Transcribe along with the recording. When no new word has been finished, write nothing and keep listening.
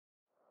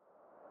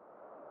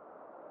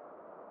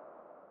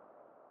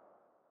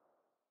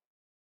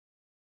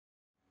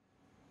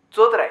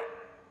चोदराय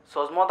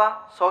सोजमोता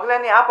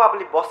सगळ्यांनी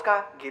आपली बसका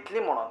घेतली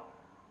म्हणून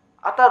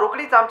आता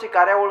रोकडीच आमची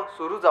कार्यावळ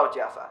सुरू जावची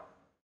आसा.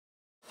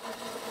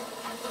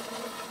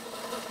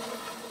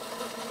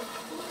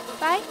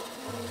 पाय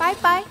पाय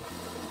पाय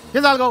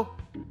कितें जालें गो?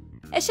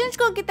 एशेंच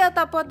को कितें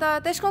तापता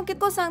तेश को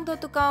कितको सांगतो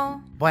तुका हांव.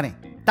 बरें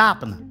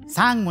ताप ना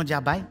सांग म्हज्या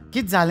बाय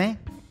कितें जालें?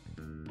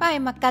 पाय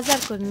म्हाका काजार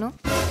कर न्हू.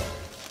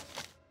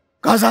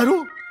 काजारू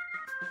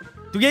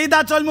तुगे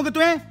इदा चल मुगे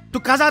तुवें तू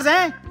काजार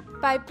जाय.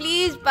 पाय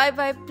प्लीज पाय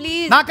पाय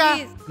प्लीज नाका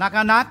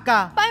नाका नाका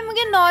पाय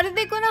मुगे नोरे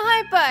देखून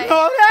हाय पाय.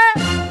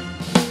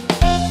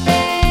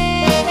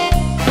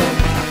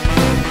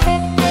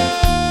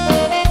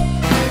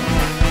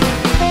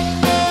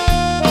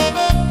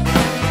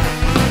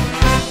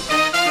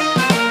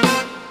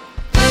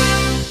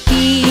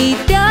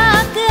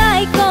 कित्याक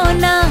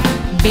आयकोना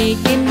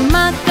बेगीन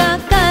म्हाका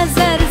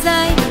काजार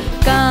जाय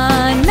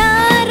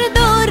कानार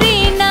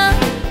दवरिना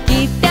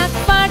कित्याक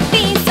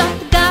फाटी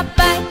सोंपता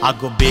पाय.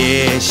 आगो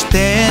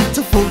बेश्टेंच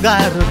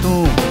फुगार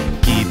तूं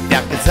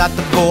कित्याक जात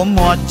गो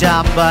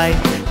मजा बाय.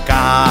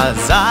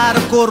 काजार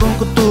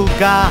करूंक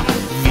तुका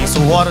 20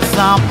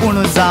 वर्सां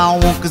पूण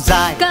जावंक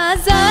जाय.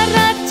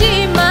 काजाराची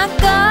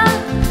म्हाका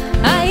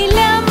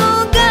आयल्या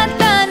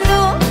मुगाता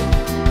न्हू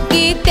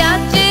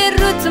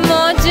कित्याचेरूच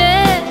मोजे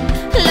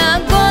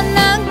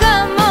लागोना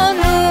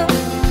गमोनू.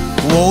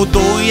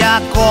 वोदोया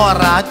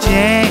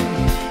कोराचें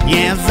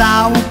हें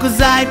जावंक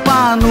जाय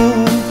पानू.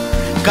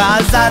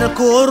 काजार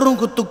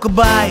करूंक तुका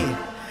बाय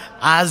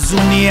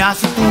आजुनी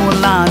आस तूं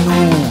ल्हानू.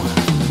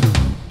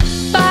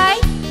 पाय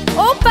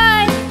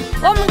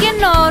ओ मुगे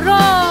नोरो.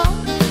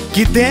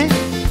 कितें?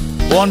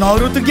 हो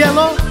नवरो तूं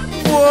गेलो?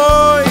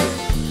 ओय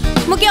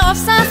मुगे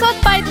ऑफिसां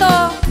आसत पाय तो.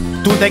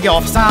 तूं तेगे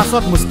ऑफिसां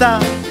आसत मुस्ता?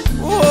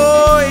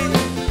 ओय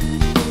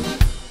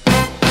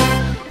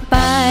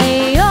पाय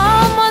ओ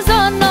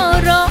म्हजो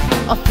नोरो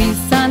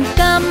ऑफिसांत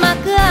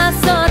कामाक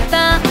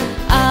आसता.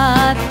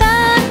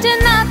 आतांचे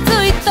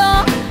नाचूय तो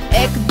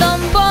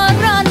एकदम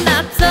बरो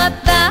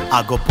नाचता.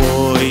 आगो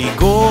पळय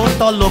गो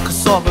तो लोक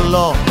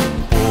सगलो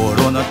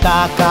पळोवन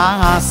ताका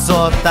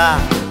हांसता.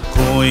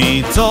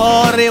 खंयचो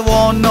रे वो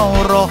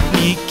नवरो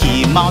मिकी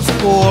मावस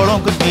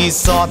पळोवंक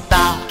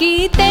दिसता.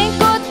 कितें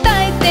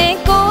कोत्ताय तें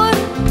कोर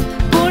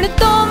पूण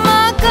तो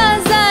म्हाका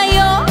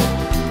जायो.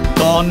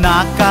 तो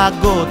नाका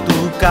गो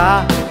तुका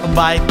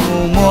बाय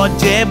तूं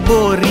म्हजे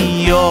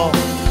Bariyo.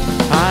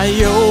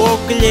 Ayo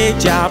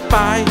okleja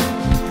pai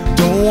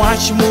tu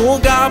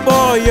ashmuga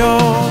boyo.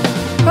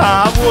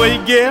 आवय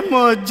गे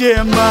म्हजे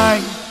माय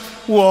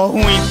वो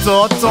हुंयचो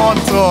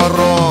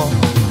चोचोरो.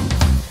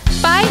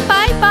 पाय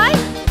पाय पाय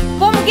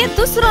वो मुगे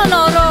दुसरो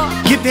नवरो.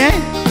 कितें?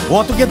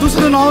 वो तुगे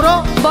दुसरो नवरो?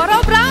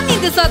 बरो ब्रावनी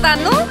दिसता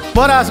न्हू.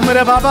 बरो आस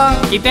मरे बाबा.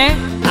 कितें?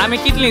 आमी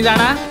कितलीं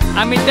जाणां?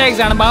 आमी 3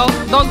 जाण भाव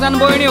 2 जाण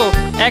भयण्यो.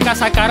 एक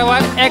आसा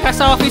कारवार एक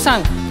आसा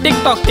ऑफिसांत.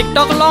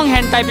 टिकटॉक लॉंग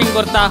हँड टायपिंग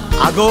करता.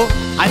 आगो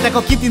हांवें ताका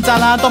कितें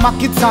जालां तो म्हाका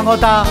कितें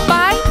सांगता.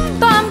 पाय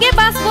तो आमगे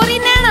बास बरी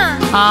नेणा.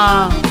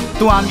 हां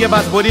तूं आमगे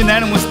बास बरी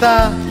नेण मुस्ता.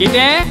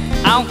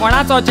 कितें? हांव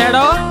कोणाचो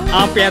चेडो?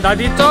 हांव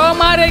पेदादीचो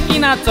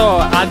मारेकिनाचो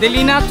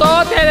आदेलिनाचो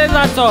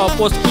थेरेसाचो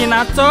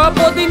पोस्किनाचो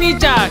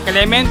पोदिनीच्या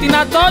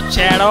क्लेमेंटिनाचो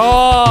चेडो.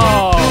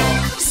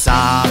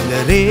 सांग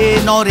रे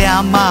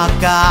नोऱ्या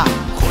म्हाका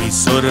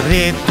खंयसर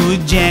रे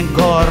तुजें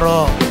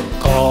घोरो.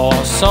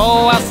 कसो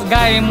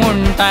आसगाय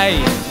म्हणटाय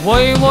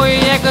वय वय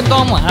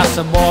एकदम आस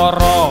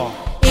बरो.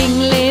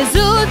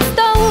 इंग्लिजूच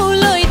तो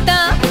उलोयता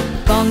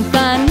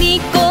कोंकानी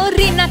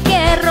कोरिना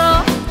केरो.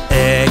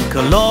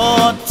 एकलो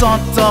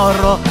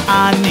चोचोरो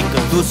आनीक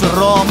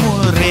दुसरो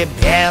मुरे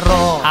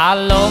भेरो.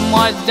 हालो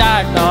मजा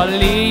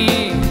डॉली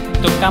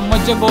तुका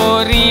म्हजे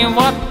बोरी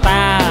वता.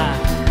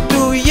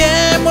 Tuye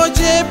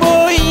moje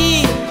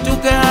boi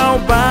tuka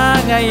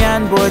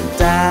bangayan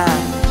bota.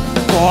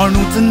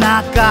 कोणूच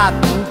नाका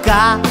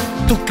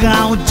तुका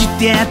हांव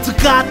जितेंच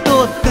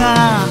कातोता.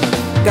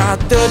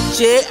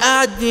 Gatoche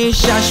adi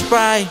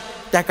shashpai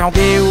taka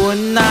Gheun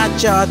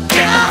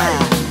Nachotam.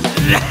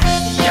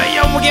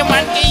 Yo muge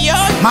manki yo.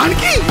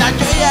 मानकी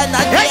Nachoya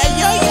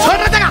yo. सोड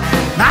रे ताका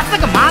नाच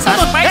ताका मारता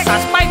तो.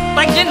 सासपाय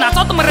तांचे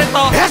नाचत मरे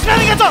तो. हेस्मेन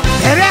घेतो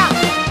हेऱ्या.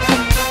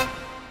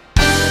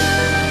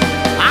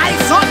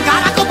 आयज सोड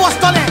गाराको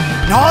बसतले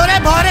नवरे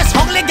भरे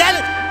सगळे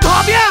गेले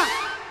तोब्या.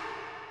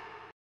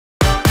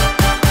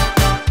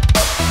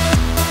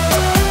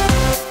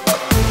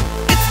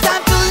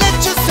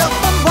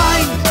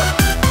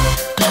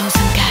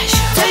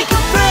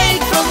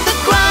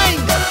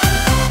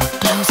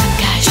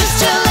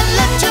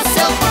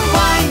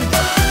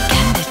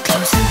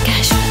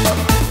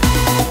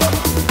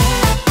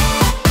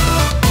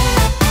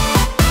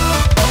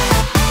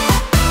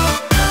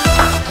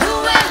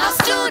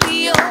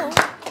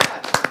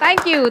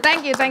 Thank you.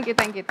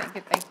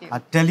 I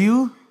tell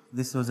you,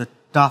 this was a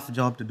tough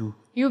job to do.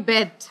 You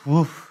bet.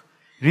 Oof.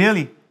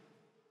 Really,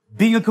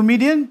 being a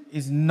comedian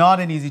is not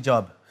an easy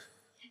job.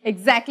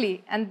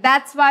 Exactly. And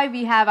that's why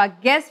we have our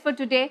guest for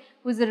today,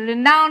 who's a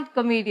renowned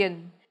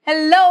comedian.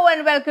 Hello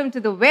and welcome to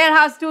the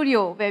Warehouse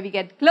Studio, where we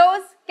get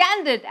close,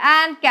 candid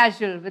and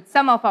casual with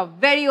some of our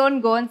very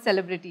own Goan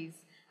celebrities.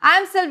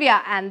 I'm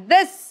Silvia and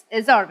this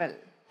is Aurvile.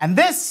 And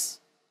this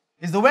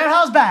is the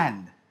Warehouse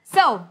Band.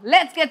 So,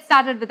 let's get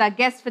started with our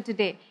guest for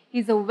today.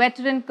 He's a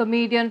veteran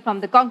comedian from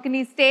the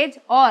konkani stage,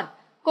 or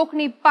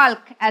Konkani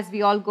Palk as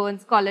we all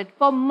Goans call it,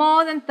 for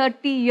more than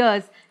 30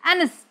 years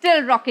and is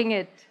still rocking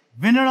it.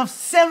 Winner of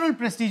several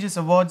prestigious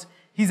awards,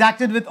 he's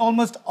acted with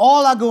almost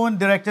all our Goan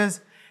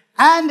directors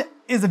and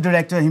is a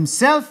director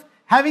himself,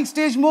 having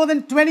staged more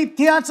than 20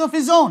 theatres of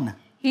his own.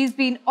 He's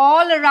been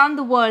all around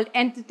the world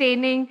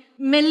entertaining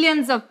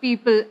millions of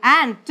people,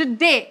 and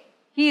today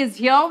he is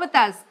here with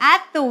us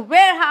at the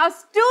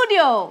Warehouse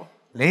Studio.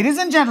 Ladies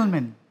and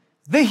gentlemen,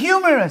 the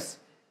humorous,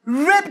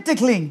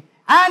 rib-tickling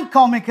and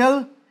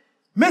comical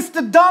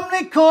Mr.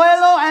 Domnic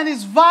Coelho and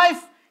his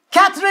wife,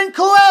 Catherine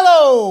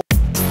Coelho.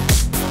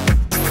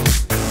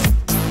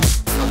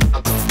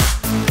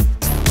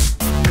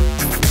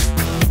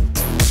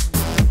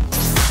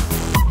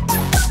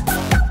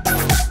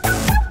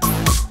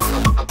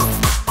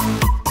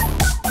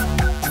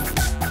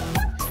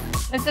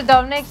 Mr.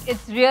 Domnic,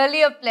 it's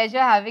really a pleasure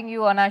having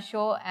you on our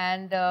show,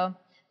 and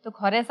to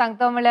khore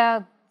sangta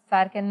malya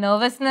sarke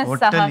nervousness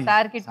Totally.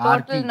 sarke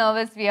total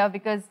nervous we are,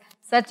 because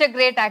such a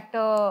great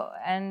actor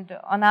and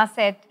on our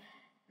set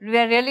we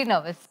are really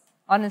nervous,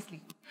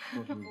 honestly.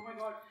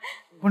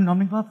 पण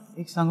Dominic बाप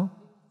एक सांगू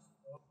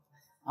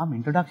आम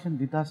introduction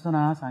दिता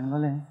आसतना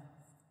सांगलेलें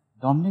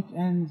Dominic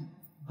and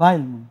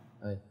बायल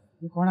म्हणून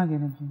हे कोणाक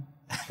गेलें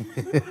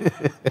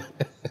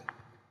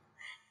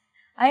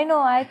I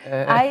know,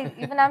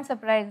 even I'm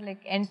surprised,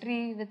 like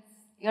entry with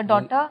your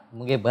daughter.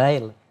 मुगे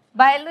बायल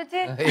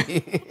Bailuche.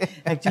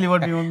 Actually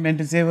what we meant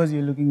to say was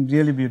you're looking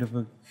really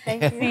beautiful.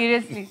 Thank you.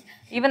 Seriously.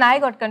 Even I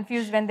got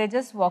confused when they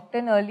just walked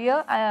in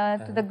earlier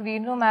to the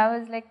green room. I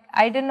was like,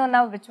 I didn't know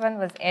now which one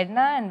was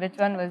Edna and which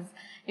one was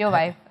your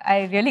wife.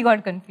 I really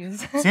got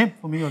confused. Same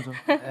for me also.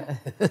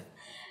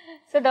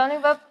 So,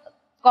 Domnic Bab,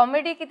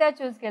 comedy कित्याक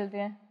choose केलते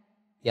हैं?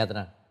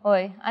 यात्रा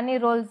होय. आणि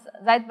roles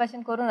जायत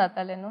भाशेन करून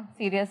जाताले न्हू?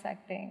 Serious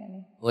acting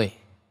आणि. ओय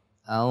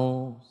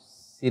हांव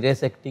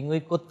सिरियस एक्टिंगूय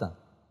कोत्ता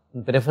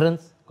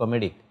प्रेफरन्स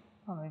कॉमेडीक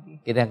Comedy.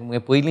 कित्याक मुगे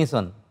पयलीं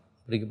सावन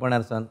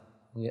भुरगेपणार सावन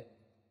मुगे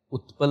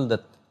उत्पल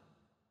दत्त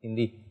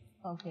हिंदी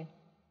Okay.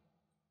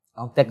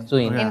 हांव तेका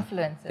चोयन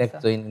Influences. तेका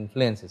चोयन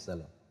इन्फ्लुएन्सीस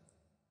जालो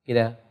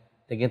कित्याक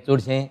तेगे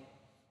चडशें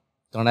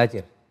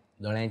तोंडाचेर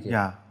दोळ्यांचेर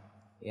Yeah.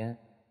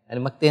 आनी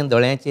म्हाका तें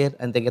दोळ्यांचेर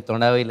आनी तेगे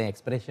तोंडा वयले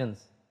एक्सप्रेशन्स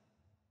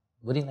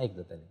बरी लायक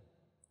जाताली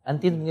आनी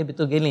ती मुगे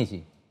भितर गेली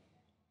शी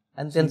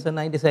आनी तेन्ना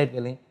हांवें डिसायड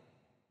केलें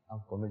हांव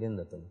कॉमेडियन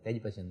जातलो तेजे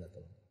भाशेन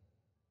जातलो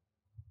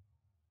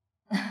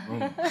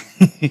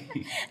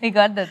We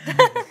got that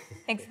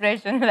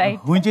expression right.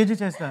 खंयचे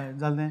चेस्ता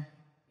जालें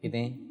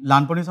कितें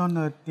ल्हानपणी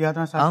सावन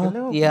तियात्रां स्टार्ट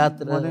हांव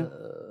केलें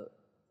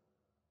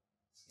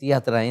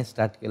तियात्र हांवें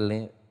स्टार्ट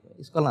केल्लें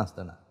इस्कॉलां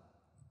आसतना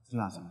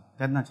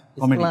तेन्नाच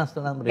इस्कॉलां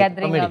आसतना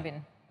Gathering up in.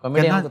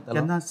 कॉमेडी हांव करतालो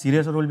केन्ना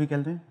सिरियस रोल बी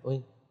केले ओय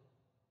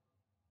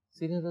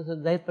सिरियस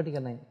असो जायत पाटी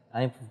केलां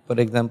हांवें फॉर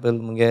एग्जाम्पल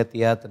मुगे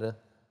तियात्र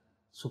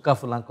सुका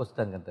फुलां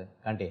कोस्तान घालता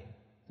कांटे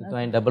तितून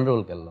हांवें डबल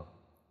रोल केल्लो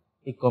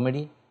एक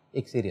कॉमेडी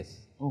एक serious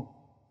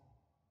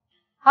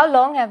How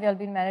long have you all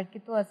been married?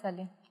 कितू वर्सां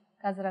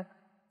काजराक?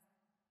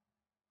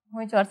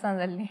 Which वर्सां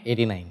जाल्ली?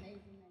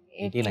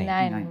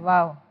 89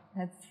 Wow,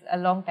 that's a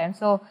long time.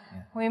 So,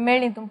 हुंय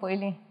मेळ्ळी तुम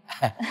पयलीं?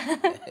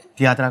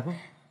 तियात्राकू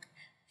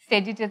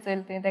स्टेजीचेर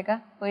चलते तेका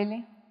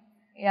पयलीं?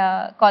 या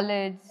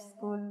कॉलेज,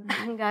 स्कूल?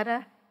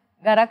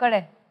 घरा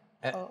कडेन?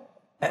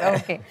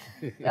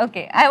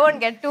 Okay. I won't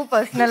get too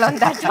personal on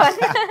that one.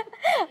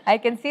 I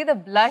can see the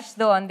blush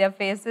though on their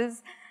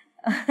faces.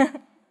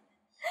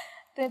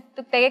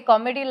 तुका तेगे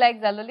कॉमेडी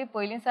लायक जालोली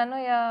पयलीं सावन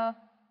या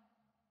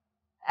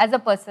as a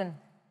person?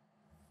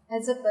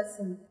 As a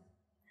person.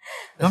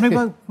 Dominic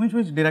बाब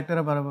खंयच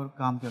डिरेक्टरा बरोबर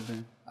काम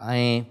केलें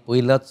हांवें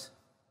पयलोच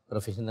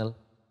प्रोफेशनल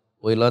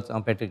पयलोच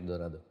हांव पॅट्रीक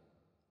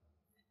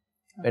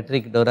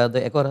डोरादो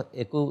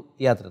एकू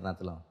तियात्र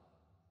नाचलो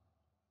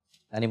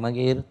आनी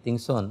मागीर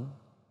थिंगसोन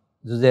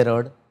जुजे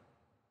रोड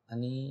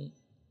आनी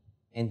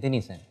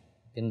एंथनीसान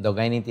तेणी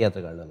दोगांयनी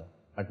तियात्र काडलेलो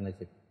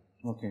पार्टनरशीप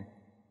ओके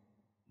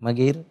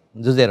मागीर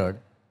जुजे रोड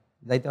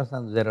जायते वर्सां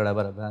जुजे रोडा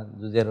बरोबर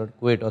जुजे रोड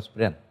कुवेट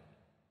ऑस्प्रियन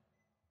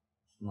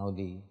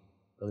मावली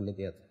सगले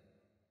तियात्र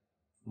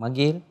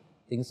मागीर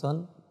थिंगसोन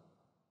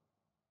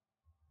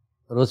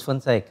रोज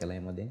फन्सा एक केलें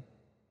मदें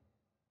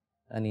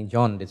आनी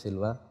जॉन डे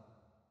सिल्वा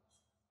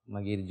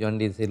मागीर जॉन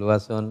डे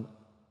सिल्वासून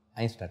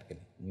हांवें स्टार्ट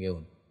केलें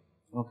घेवन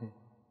ओके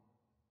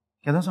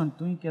केदोसून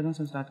तुवें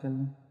केदोसून स्टार्ट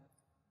केलें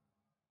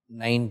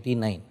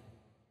 99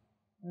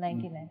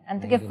 आनी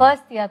तुगे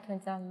फर्स्ट तियात्र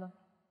खंयचो आहलो?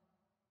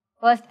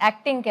 फर्स्ट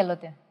एक्टिंग केलो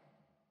तें?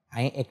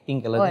 हांवें एक्टिंग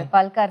केलो होय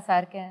पालकार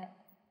सारकें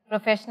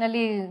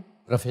प्रोफेशनली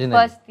प्रोफेशनल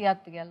फर्स्ट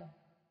तियात्र तुगेलो?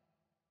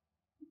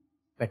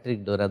 पॅट्रीक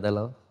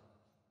डोरादालो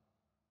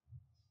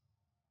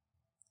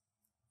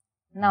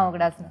ना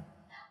उगडाच ना.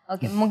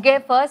 ओके मुगे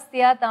फर्स्ट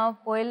तियात्र हांव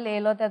पयलीं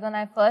येयलो तेतून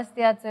हांवें फर्स्ट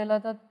तियात्र चोयलो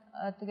तो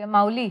तुगे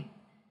मावली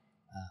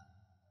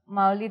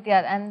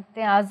तियात्र आनी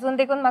तें आजून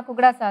देखून म्हाका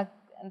उगडास आसा.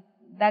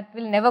 That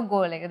will never go.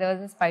 Like there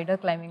was a spider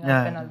climbing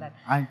up and all that.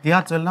 आणि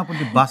तियात्र चलना पण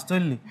ती बास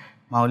चलली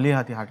माऊली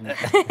हाती हाटली.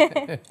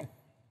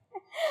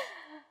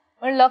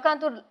 पण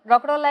लोकांक तू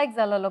रोकडो लायक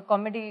जालो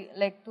कॉमेडी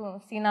लायक तू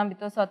सिना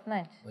भितर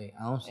सोदनाय.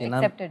 हांव सिना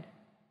एक्सेप्टेड.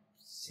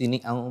 सिनी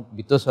हांव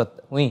भितर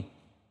सोदता हुंय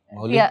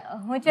माऊली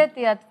हुंयचे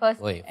तियात्र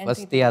फर्स्ट. हय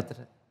फर्स्ट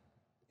तियात्र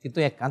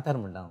तितून एक कांतार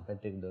म्हणटा हांव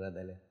पॅट्रिक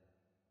दोरादाले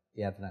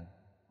तियात्रान.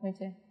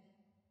 हुंयचे.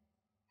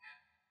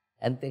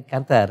 आनी ते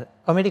कांतार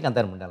कॉमेडी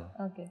कांतार म्हणटालो.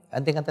 ओके.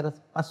 आनी ते कांतार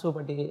 500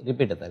 फाटी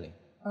रिपीट जाताले.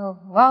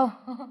 वाव.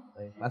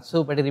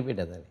 500 फाटी रिपीट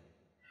जाताले.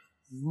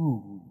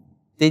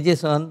 तेजे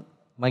सोन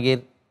मागीर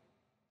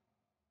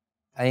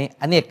हांवें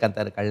आनी एक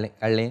कांतार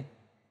काडलें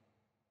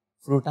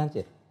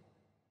फ्रुटांचेर.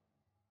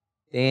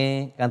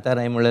 तें कांतार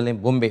हांवें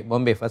म्हणलेलें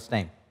बॉम्बे फर्स्ट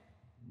टायम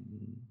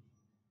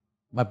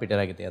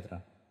बापिटरागे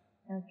तियात्रान.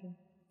 ओके.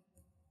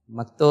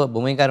 म्हाका तो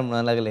बोमयकार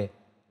म्हणूंक लागले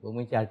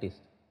बोमयचे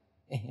आर्टिस्ट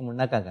म्हण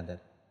नाका कांतार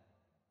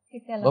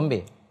बॉम्बे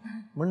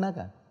म्हण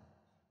नाका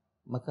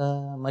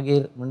म्हाका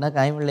मागीर म्हण नाका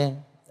हांवें म्हणलें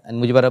आनी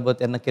म्हजे बरोबर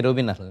तेन्ना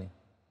केरोबीन आसलें.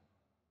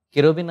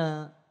 केरोबीन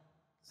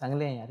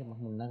सांगलें आरे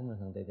म्हाका म्हण नाका म्हण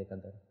सांगता ते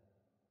कांतार.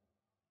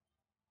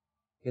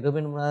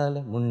 केरोबीन म्हणूंक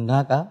लागलें म्हण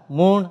नाका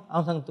म्हूण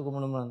हांव सांगता तुका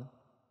म्हणून.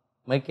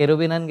 मागीर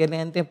केरोबिनान गेलें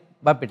आनी तें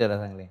बाप पिटरा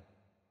सांगलें.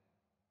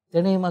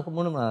 तेणें म्हाका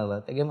म्हणून लागलो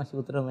तेगे मातशी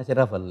उतरां मातशें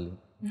रफ आहलीं.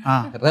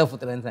 रफ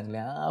उतरांनी सांगलें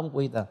आम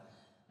पळयता.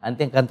 आनी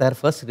तें कांतार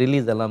फर्स्ट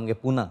रिलीज जालो आमगे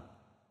पुना.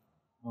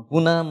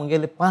 पुना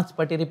मुगेले 5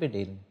 फाटी रिपीट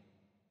येयली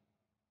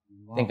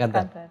तें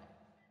कांतार.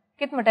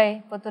 कित म्हणटाय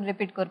परतून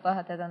रिपीट करपा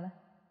आहा तेन्ना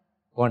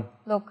कोण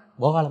लोक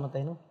बोगाळ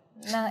म्हणटाय न्हू.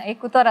 ना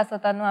एक उतर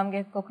आसता न्हू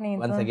आमगे कोंकणी.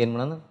 वन्स अगेन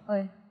म्हणून.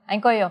 हय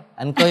आयको यो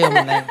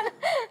म्हणटाय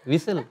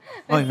विसल.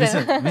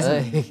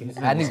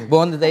 आनी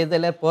बंद जायत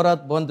जाल्यार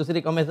परत बंद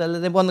दुसरी कॉमेडी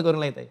जाल्यार तें बंद करूंक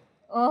लायताय.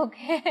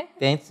 ओके.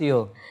 तेंच यो.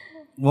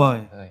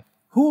 वय.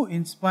 Who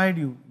inspired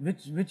you?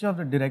 Which of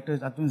the directors?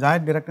 तूं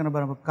जायत डिरेक्टरा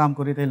बरोबर काम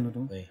करीत येयलो न्हू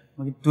तूं.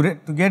 मागीर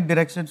तुगे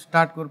डिरेक्शन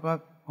स्टार्ट करपाक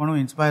कोण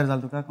इन्स्पायर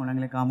जालो तुका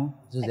कोणागलें काम?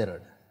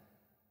 जुझेरोड.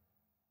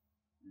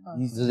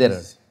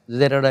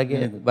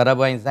 जुझेरोडागे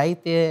बराबर हांवें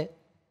जायते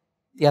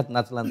तियात्र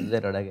नाचलां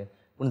जुझेरोडागे.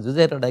 पूण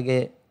जुझेरोडागे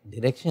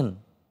डिरेक्शन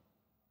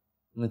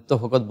तो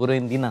फकत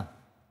बरोवन दिना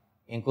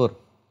हें कर.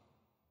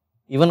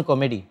 इवन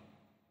कॉमेडी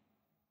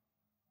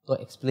तो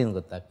एक्सप्लेन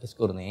करता कशें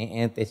करून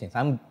हें तेशें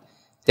साम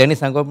तेणी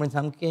सांगप म्हणजे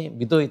सामकें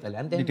भितर वयतालें.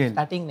 आनी तें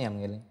स्टार्टींग न्ही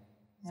आमगेलें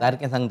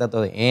सारकें सांगता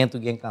तो हें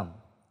तुजें काम.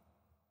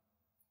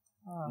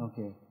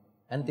 ओके.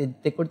 आनी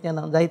ते कडच्यान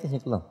हांव जायतें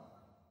शिकलो.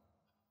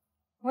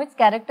 हुंयच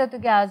कॅरेक्टर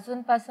तुगे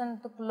आजून पासून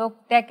तुका लोक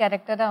त्या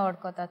कॅरेक्टरान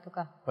वळखता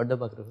तुका. पड्डो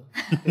पाकरू.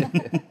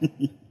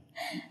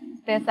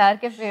 ते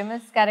सारकें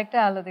फेमस कॅरेक्टर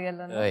आहलो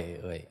तुगेलो. हय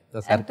हय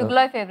तो सारको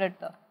तुगलोय फेवरेट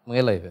तो.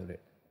 मुगेलोय फेवरेट.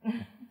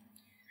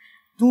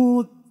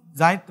 तूं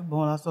जायत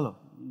भोंवलो आसतलो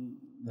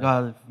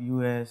गल्फ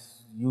US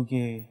UK.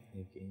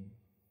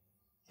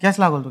 केस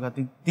लागलो तुका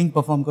थिंग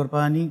परफॉर्म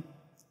करपा? आनी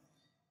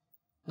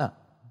ना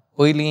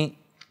पयलीं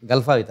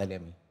गल्फा वयतालीं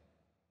आमी.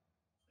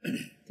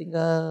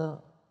 थिंगा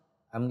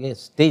आमगे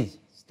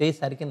स्टेज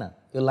सारकी ना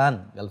त्यो ल्हान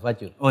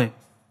गल्फाच्यो. हय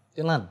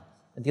त्यो ल्हान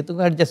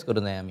तितूंक एडजस्ट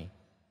करूं जाय आमी.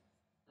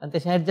 आनी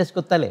तशें एडजस्ट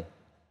करताले.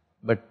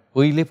 बट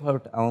पयलीं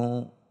फावट हांव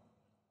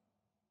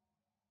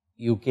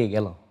UK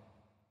गेलो.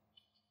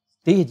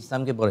 स्टेज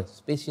सामकें बरें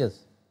स्पेशियस.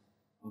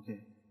 ओके.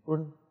 पूण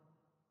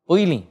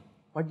पयलीं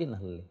पड्डे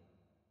नासलें.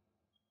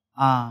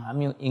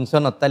 आमी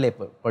हिंगसोन वताले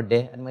पड्डे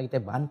आनी मागीर ते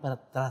बांदपाक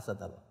त्रास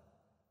जातालो.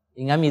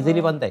 हिंगा आमी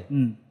इजिली बांदताय.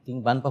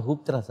 थिंग बांदपाक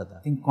खूब त्रास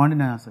जाता. थिंग कोणी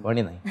ना आसता.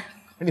 कोणी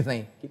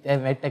नाय कितें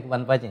मेळटा तें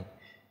बांदपाचें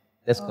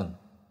तेश कोन्न.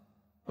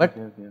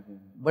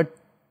 बट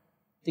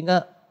थिंगा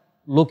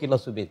लोक इल्लो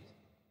सुबेज.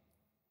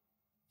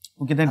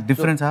 कितें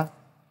डिफरन्स आहा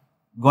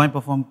गोंय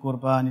परफॉर्म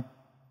करपा आनी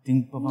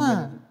थिंग परफॉर्म?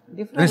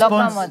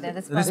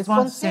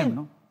 रिस्पॉन्स सेम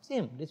न्हू.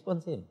 Same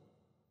response same.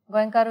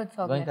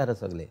 गोंयकारूच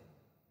सगळे.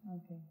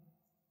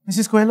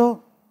 मिसेस कोएलो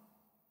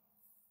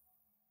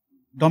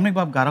डॉमिनिक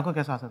बाब गाराको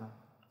कैसा आसा?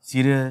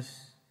 Serious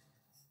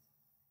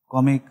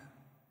comic?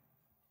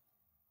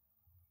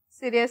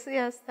 Seriously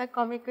आसता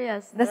कॉमिकूय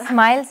आसता. The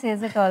smile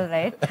says it all,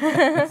 right?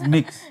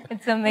 Mix.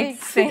 It's a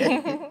mixed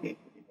thing.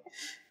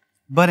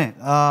 बरें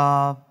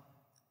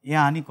हें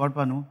आनी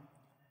कळपा न्हू.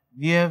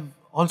 We have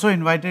also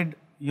invited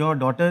your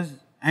daughters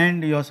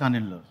and your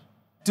son-in-law.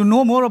 To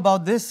know more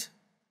about this,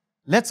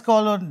 let's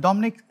call on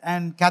Domnic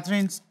and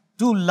Catherine's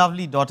 2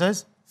 lovely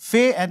daughters,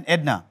 Faye and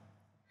Edna.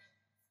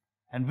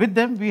 And with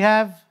them we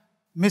have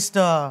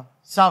Mr.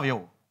 Savio.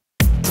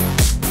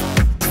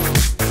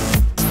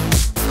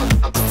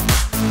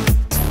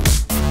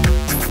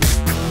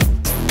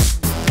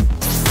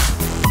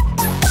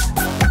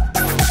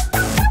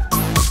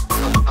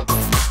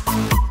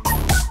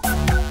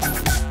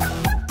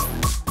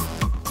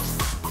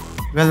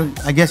 Well,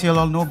 I guess you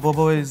all know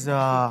Bobo is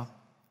the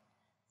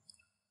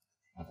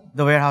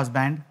warehouse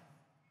band,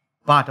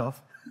 part of.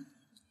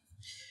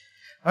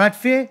 All right,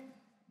 Faye,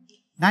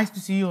 nice to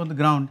see you on the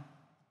ground.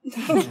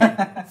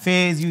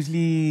 Faye is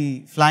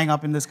usually flying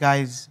up in the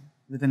skies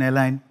with an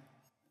airline.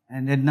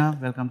 And Edna,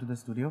 welcome to the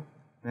studio,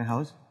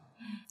 warehouse.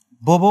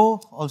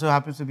 Bobo also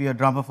happens to be a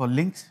drummer for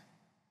Lynx.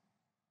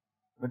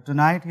 But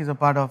tonight he's a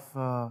part of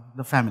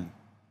the family.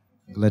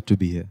 Glad to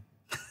be here.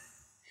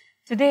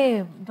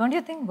 Today, don't you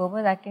think Bobo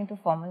is acting too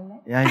formal?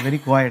 Like? Yeah, he's very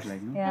quiet, like,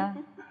 no? Yeah.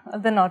 All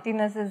the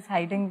naughtiness is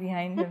hiding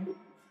behind him.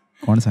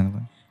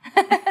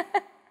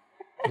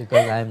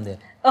 Because I am there.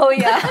 Oh,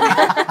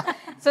 yeah.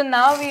 So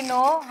now we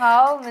know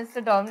how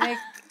Mr. Domnic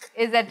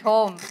is at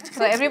home.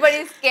 So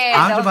everybody is scared.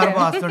 आमच्या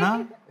बरोबर असतो ना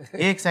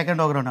 1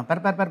 second वगैरे ना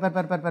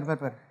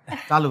पर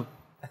चालू.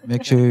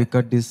 Make sure you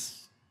cut this.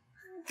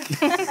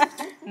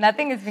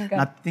 Nothing is being cut.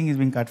 Nothing is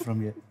being cut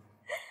from here.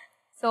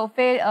 So,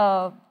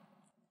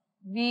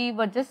 we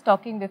were just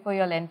talking before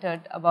you all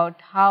entered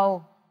about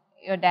how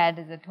your dad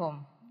is at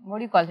home. What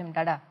do you call him?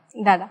 Dada?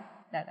 Dada.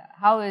 Dada.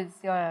 How is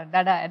your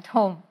Dada at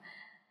home?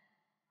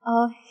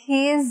 He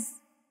is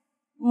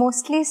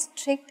mostly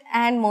strict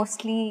and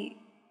mostly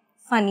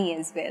funny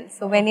as well.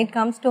 So when it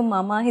comes to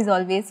Mama, he's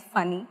always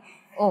funny.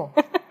 Oh,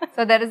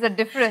 so there is a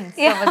difference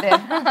over there.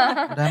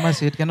 But I must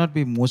say, it cannot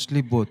be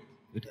mostly both.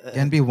 It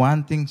can be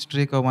one thing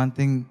strict or one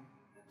thing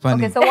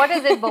funny. Okay, so what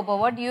is it, Bobo?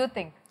 What do you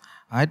think?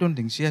 I don't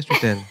think she has to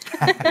tell.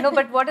 No,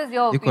 but what is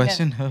your You opinion?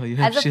 question her.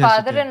 As a she has to tell.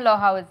 father-in-law,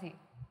 how is he?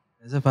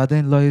 As a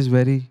father-in-law, he is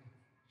very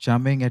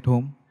charming at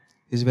home.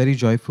 He is very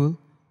joyful.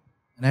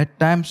 And at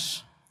times,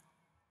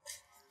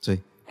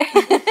 sorry.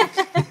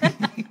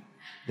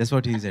 That's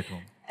what he is at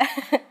home.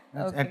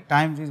 Okay. At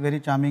times he's very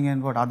charming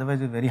and what otherwise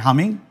he's very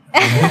humming.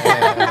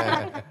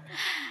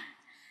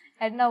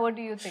 Edna, what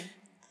do you think?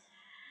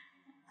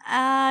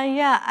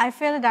 Yeah, I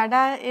feel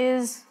Dada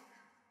is,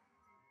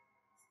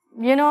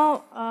 you know,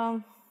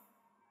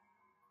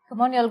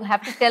 Come on, you'll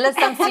have to tell us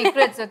some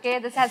secrets, okay?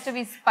 This has to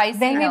be spicy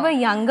when we now. were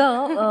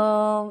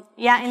younger,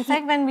 yeah, in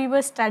fact, when we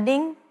were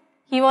studying,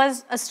 he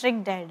was a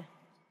strict dad.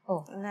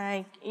 Oh.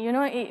 Like, you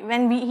know,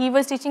 when he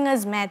was teaching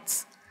us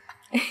maths,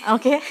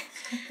 okay?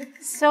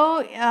 So,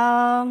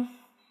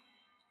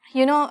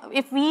 you know,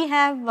 if we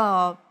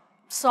have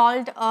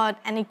solved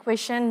an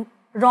equation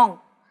wrong,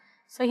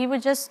 so he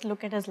would just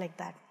look at us like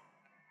that.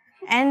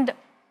 And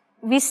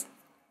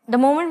the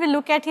moment we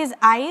look at his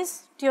eyes,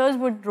 tears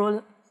would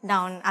roll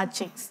down our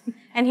cheeks.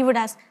 And he would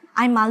ask,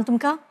 I'm mal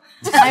tumka?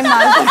 I'm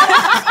mal tumka?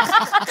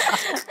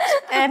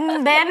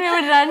 And then we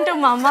would run to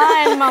Mama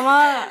and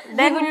Mama,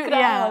 then we would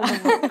cry.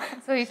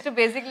 So he used to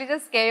basically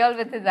just scare you all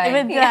with his eyes.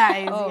 With the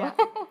eyes, Oh. yeah.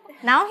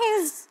 Now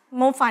he's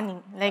more funny,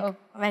 like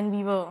when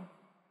we were.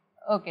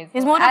 Okay, so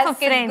He's more as of a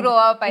kids friend. grow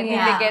up, I think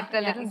Yeah, they get a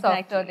little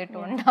exactly. softer, they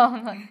tone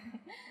down.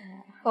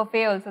 For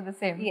Faye also the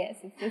same. Yes,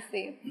 it's the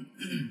same.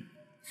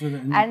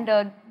 And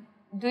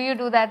do you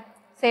do that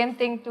same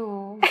thing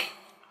to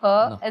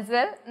her as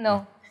well?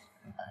 No.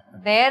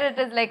 There it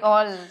is like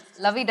all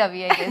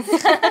lovey-dovey, I guess.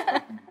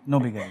 No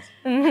big eyes.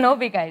 No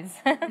big eyes.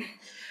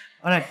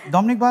 Alright,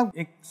 Domnic बाब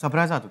एक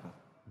surprise आहे तुका.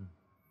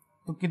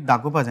 तू कित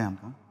दाखोवपा जाय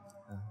आमकां.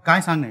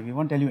 काय सांग नाही. We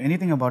won't tell you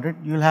anything about it.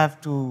 You'll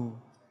have to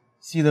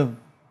see the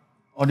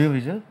audio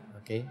visual.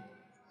 Okay.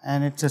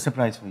 And it's a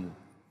surprise for you.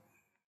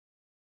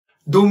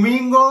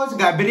 Domingos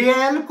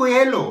Gabriel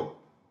Coelho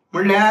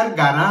म्हणल्यार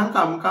घरांक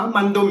आमकां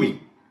मांदोमी.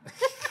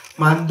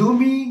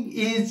 मांदोमी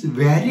इज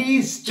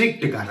व्हेरी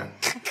स्ट्रिक्ट घरान.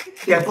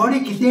 ते कोणी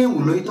कितें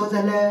उलयतो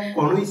जाल्यार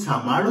कोणूय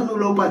सांबाळून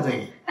उलोवपा जाय.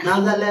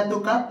 नाजाल्यार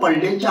तुका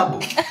पडले चाबू.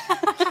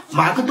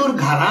 म्हाका तर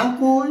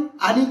घरांकूय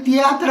आनी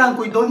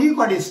तियात्रांकूय दोनूय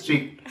कोणी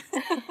स्ट्रिक्ट.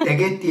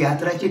 तेगे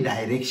तियात्राची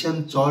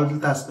डायरेक्शन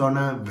चलता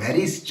आसतना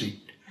व्हेरी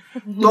स्ट्रिक्ट.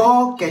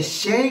 तो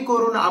केशेंय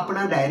करून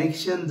आपणा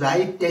डायरेक्शन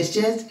जाय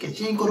तशेंच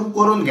केशेंय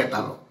करून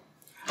घेतालो.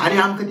 आनी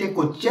आमकां ते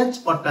कोचचेच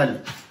पडटाले.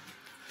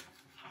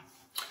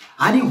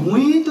 आनी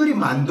हुंय तरी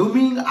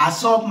मांदोमीक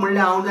आसप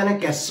म्हणल्यार हांव जाल्यार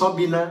केस्सो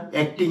बिना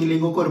एक्टींग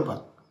लिंगू करपाक.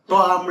 तो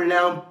हांव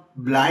म्हणल्यार हांव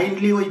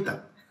ब्लायंडली वयता.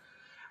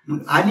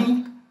 आनी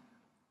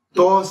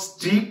तो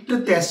स्ट्रिक्ट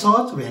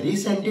तेसोच व्हेरी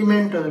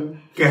सेंटिमेंटल.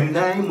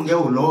 केन्नाय मुगे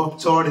उलोवप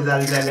चड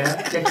जालें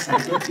जाल्यार तेका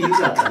सारकें फील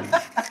जातालें.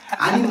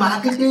 आनी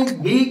म्हाका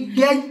तें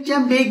बेगीनच्या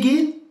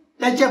बेगीन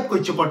टचअप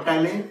करचें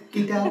पडटालें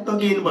कित्याक तो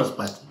घेवन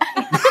बसपाचो.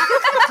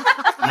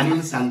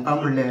 आनी सांगपा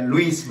म्हणल्यार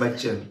लुईस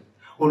बच्चन.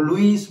 हो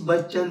लुईस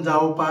बच्चन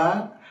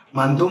जावपाक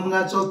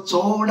मांदोंगाचो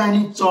चड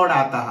आनी चड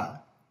हात आहा.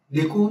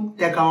 देखून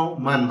तेका हांव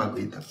मानपाक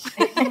वयता.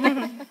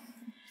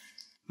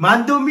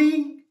 मांदोमी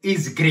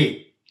इज ग्रेट.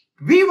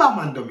 विवा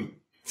मांदोमी.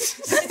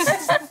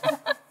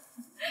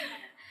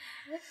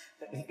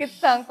 कित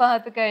सांगपा हा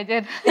तुका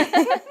हेजेर?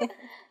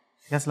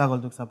 केस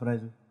लागल तुका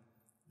surprise?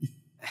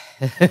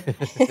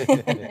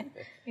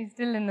 He's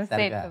still in the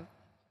state of...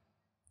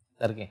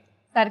 सारकें.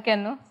 सारकें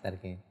न्हू?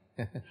 सारकें.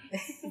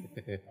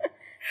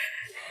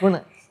 पूण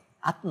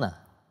आत ना.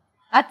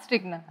 आज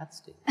स्ट्रिक्ट ना? आत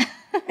स्ट्रिक्ट.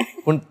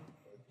 पूण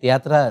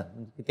तियात्रा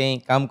कितेंय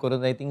काम करूं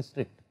जाय थिंग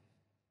स्ट्रिक्ट.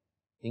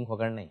 थिंग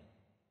फकाड नाय.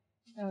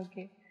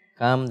 ओके.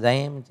 काम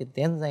जाय म्हणजे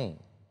तेंच जाय.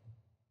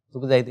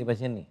 तुका जाय ते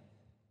भाशेन न्ही.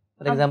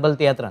 फॉर एग्जाम्पल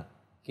तियात्रांत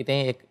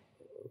कितेंय एक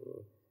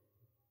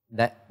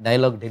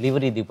डायलॉग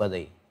डिलिव्हरी दिवपा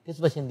जाय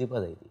तेच भाशेन दिवपा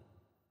जाय ती.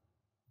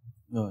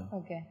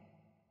 ओके.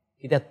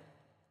 कित्याक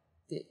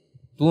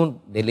तूं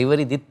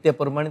डिलिव्हरी दित ते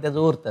प्रमाणे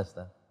तेजो अर्थ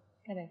आसता.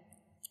 करेक्ट.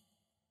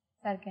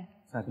 सारकें.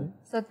 सारकें.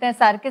 सो तें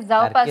सारकें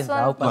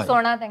जावपासून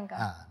सोडना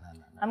तेंकां.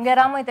 आमगे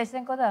रामूय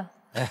तशें कोता.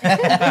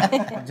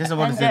 Just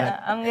about to say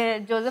that. आमगे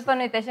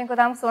जोसेफान तशें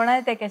कोता आमकां सोणा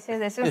ते कशें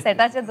जशें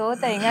सेटाचेर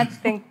दवरता हिंगाच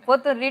तें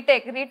पोतून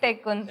रिटेक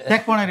कोन्न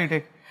टेक कोण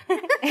रिटेक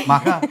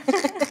म्हाका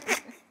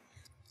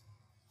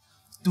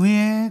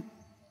तुवें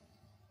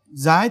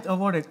जायत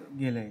अवॉर्ड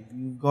गेले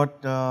you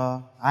got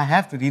I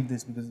have to read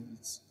this because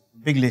it's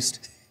big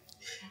list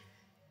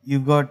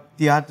you got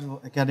tiatr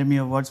academy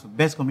awards for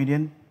best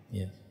comedian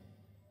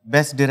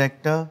best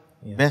director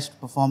best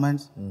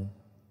performance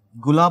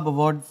gulab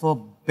award for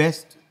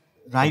best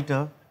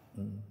writer,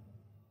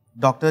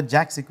 Dr.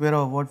 Jack Sequeira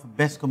Award for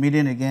Best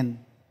Comedian again,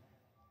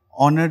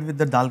 honored with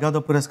the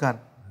Dalgado Puraskar.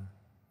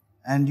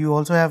 And you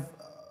also have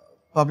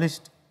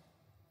published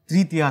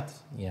 3 tiatrs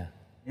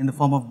in the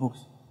form of books.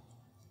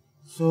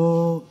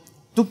 So,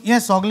 तू ये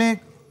सगळे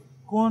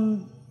कोण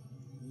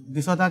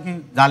दिसता की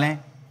जालें?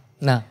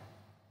 ना,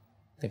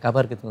 ते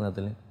काबार कितून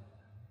जातलें?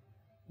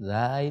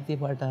 जायती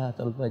पाटा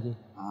चलपाची.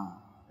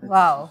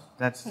 Wow.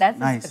 That's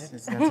nice.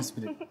 That's a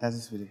spirit. That's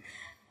a spirit.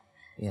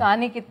 So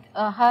आणि कित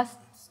हा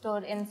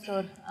स्टोर इन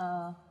स्टोर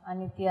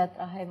आणि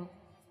तियात्र आहे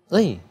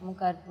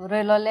मुखार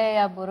बरयलोले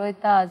या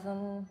बरयता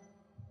अजून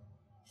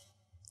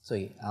सो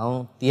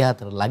हांव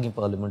तियात्र लागीं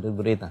पावलें म्हणटकीर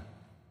बरयतां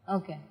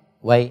ओके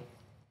वाय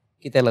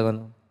कित्याक लागून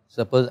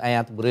सपोज हांवें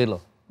आतां बरयलो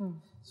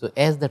so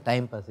as the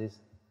time passes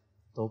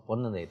तो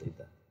पोन्न जायत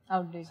वयता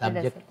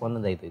सब्जेक्ट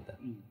पोन्न जायत वयता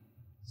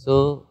सो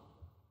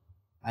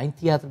हांवें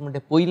तियात्र म्हणटा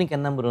पयलीं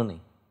केन्ना बरोवं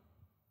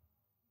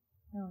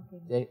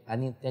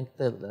आनी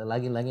तांकां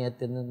लागीं येता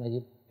तेन्ना म्हाजी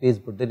पेज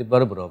पडटली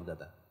बरो बरोवप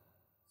जाता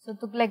सो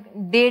तुका लायक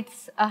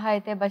डेट्स आहाय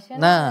ते भाशेन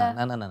ना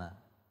ना ना ना ना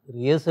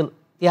रिहर्सल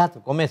तियात्र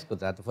कॉमेस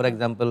करता आतां फॉर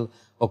एग्जाम्पल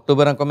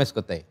ऑक्टोबराक कॉमेस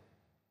कोत्ताय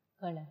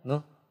न्हू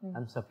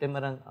आनी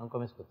सप्टेंबराक हांव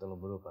कॉमेस करतलो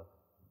बरोवपाक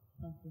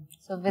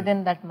सो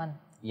विदिन दॅट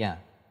मंथ या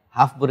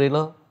हाफ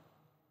बरयलो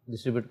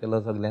डिस्ट्रिब्यूट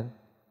केलो सगळ्यांक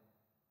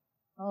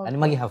आनी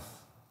मागीर हाफ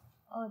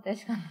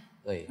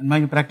हय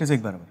मागीर प्रॅक्टीस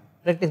एक बरोबर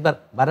प्रॅक्टीस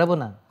बराबर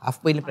ना हाफ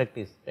पयली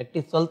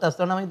प्रॅक्टीस चलता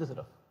आसतना मागीर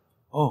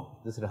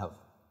दुसरो हाफ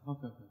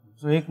ओके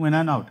सो एक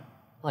म्हयन्यान आउट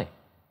हय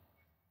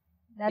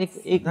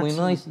एक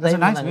म्हयनो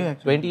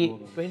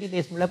 20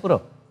 डेज म्हणल्यार पुरो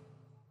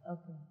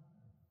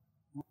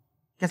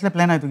कसले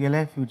प्लॅन आहाय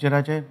तुगेले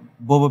फ्युचराचे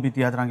बोबो बी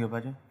तियात्रांक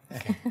घेवपाचे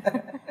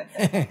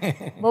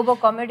बोबो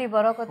कॉमेडी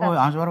बरो करता हय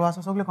हांव बरो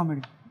आसा सगळे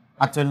कॉमेडी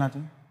आज चलना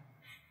तूं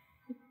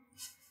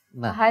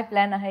ना हाय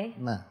प्लॅन आहाय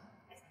ना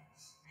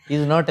he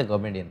is not a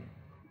comedian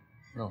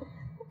no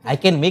I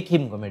can make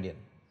him comedian.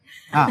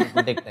 It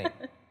will take time.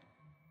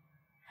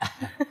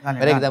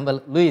 For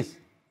example, Louis,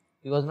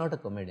 he was not a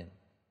comedian.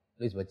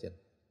 Louis Bachchan.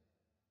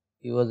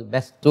 He was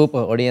best soap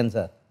audience.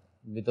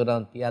 भितर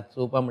तियात्र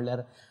चोवपा म्हणल्यार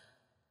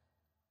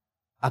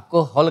आख्खो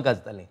hall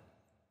गाजताले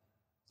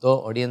तो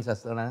audience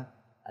आसतना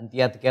आनी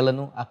तियात्र केलो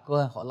न्हू आख्खो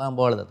हॉलां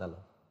बोळ जातालो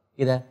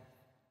कित्याक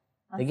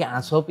तेगे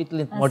हांसप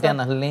इतलें मोट्यान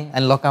आसलें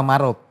आनी लोकांक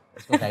मारप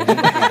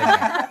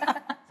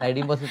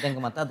सायडीन बसून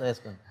तांकां मातात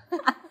अशें करून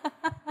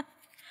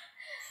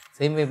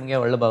सेम वे मुगे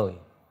व्हडलो भाव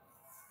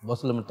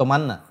बसलो तो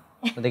मानना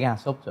तेगे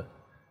हांसप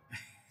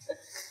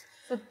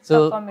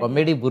सो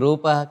कॉमेडी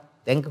बरोवपाक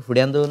तांकां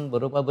फुड्यान दवरून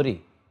बरोवपाक बरी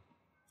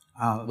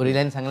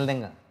बरयल्यान सांगलें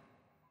तांकां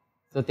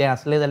सो ते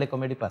आसले जाल्यार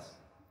कॉमेडी पास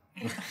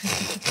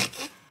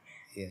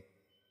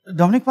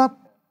डॉमिनिक बाब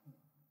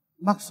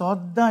म्हाका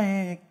सोद्दां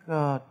हें एक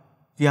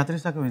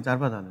तियात्रिस्टाक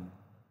विचारपा जालें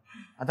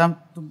आतां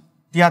तूं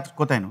तियात्र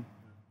कोताय न्हू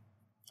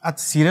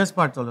आतां सिरियस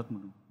पार्ट चलत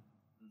म्हणून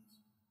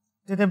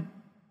ते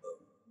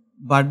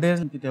बर्थडे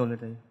कितें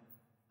उलयताय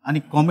आनी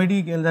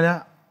कॉमेडी केली जाल्यार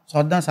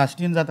सोद्दां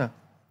साश्टीन जाता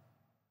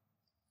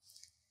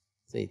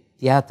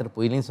तियात्र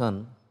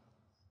पयलींसून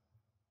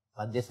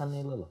बार्देसान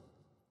येयलोलो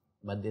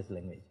बार्देस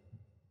लँग्वेज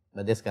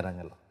बार्देसकारांक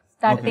गेलो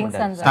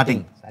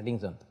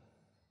स्टार्टींगसून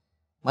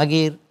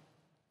मागीर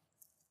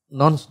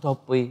नॉन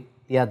स्टॉप पळय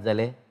तियात्र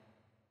जालें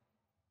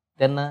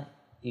तेन्ना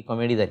ही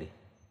कॉमेडी जाली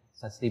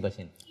शास्त्री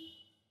भाशेन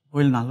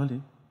पयलीं नासलोली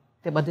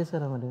ते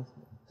बार्देसकारा मरे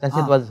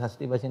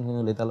शास्त्री भाशेन खंय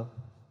उलयतालो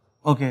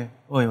ओके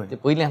हय हय ते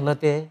पयलीं आसलो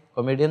ते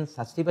कॉमेडियन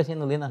शास्त्री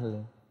भाशेन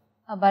उलयनासले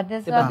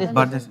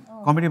बार्देस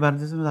कॉमेडी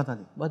बार्देसून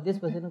जाताली बार्देस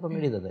भाशेन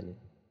कॉमेडी जाताली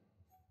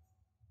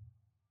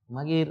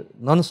मागीर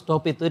नॉन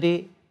स्टॉप येतरी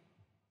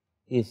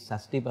ही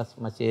शास्त्री भास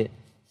मातशें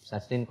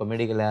शास्त्रीन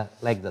कॉमेडी केल्यार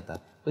लायक जाता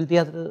पयलीं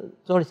तियात्र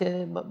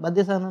चडशे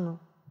बार्देसान न्हू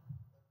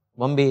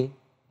बॉम्बे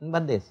आनी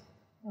बार्देस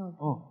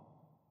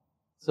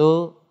सो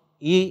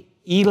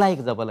ही लायक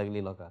जावपा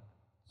लागली लोकांक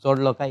चड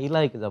लोकांक ही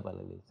लायक जावपा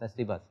लागली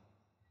शास्त्री भास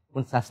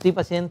पूण शास्त्री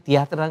भाशेन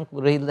तियात्रांक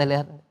बरयलें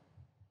जाल्यार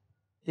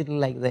तितलें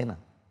लायक जायना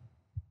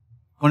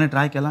कोणें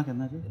ट्राय केलां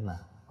केन्ना ना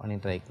कोणें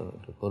ट्राय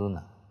करूं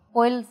ना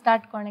पयलीं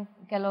स्टार्ट कोणें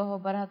केलो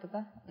खबर आहा तुका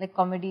लायक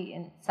कॉमेडी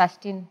इन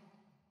साश्टीन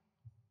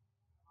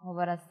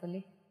खबर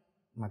आसतली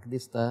म्हाका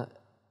दिसता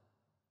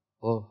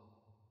ओ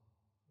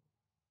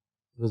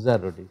रुजार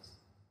रोटीस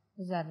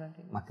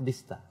म्हाका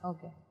दिसता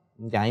ओके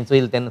म्हणजे हांवें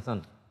चोयलें तेन्नासून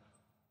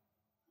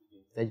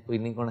तेजे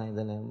पयलीं कोण हांवें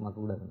जाल्यार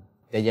म्हाका उडक ना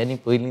तेज्यानी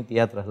पयलीं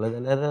तियात्र आसलो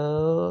जाल्यार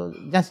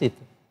जाशीत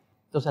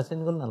तो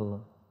साश्टीन करून नासलो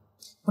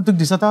पूण तुका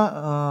दिसता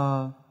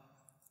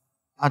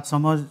आज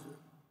समज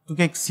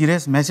तुका एक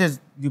सिरियस मॅसेज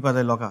दिवपा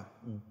जाय लोकांक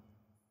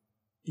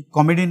की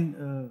कॉमेडीन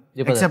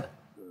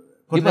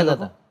दिवपा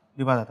जाता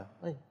दिवपा जाता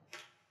हय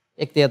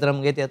एक तियात्रा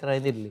मुगे तियात्रा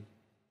हांवें दिल्ली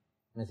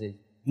मेसेज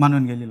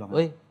मानून गेली लोकांक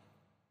हय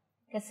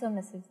कसो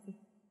मेसेज दी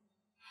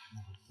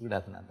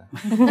उगडात ना आतां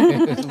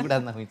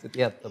उगडात ना खंयचो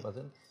तियात्र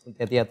पासून पूण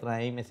त्या तियात्रा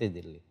हांवें message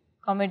Delhi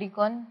comedy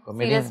cone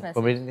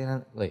comedian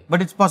हय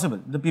but it's possible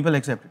the people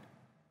accept it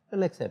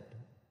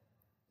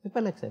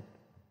people accept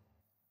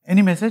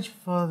Any message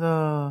for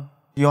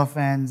your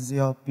fans,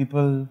 your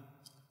people?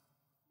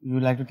 You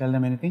would like to tell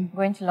them anything?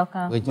 गोंयच्या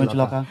लोकांक गोंयच्या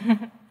लोकांक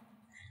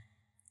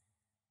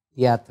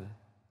तियात्र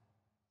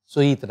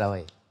चोयीत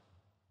रावय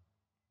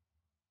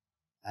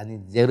आनी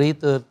जरूय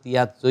तर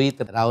तियात्र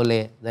चोयीत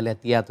रावले जाल्यार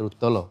तियात्र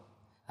उरतलो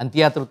आनी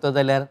तियात्र उरता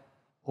जाल्यार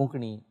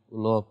कोंकणी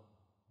उलोवप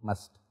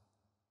मस्ट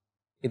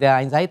कित्याक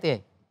हांवें जायते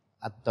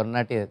आतां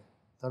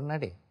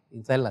तरणाटे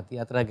विचारला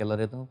तियात्राक गेलो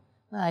रे तूं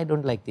ना आय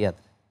डोंट लायक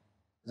तियात्र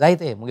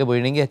जायते मुगे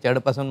भयणीगे चेडो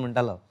पासून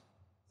म्हणटालो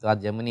तो आज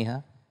जर्मनी हा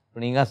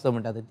पूण हिंगा आसतो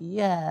म्हणटा तो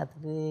तियात्र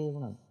रे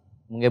म्हणून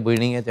मुगे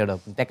भयणीगे चेडो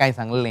पूण तेका हांवें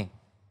सांगलें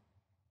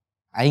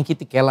हांवें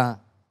कितें केलां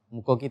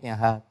मुको कितें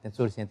आहा तें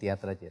चडशें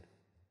तियात्राचेर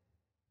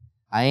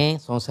हांवें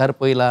संवसार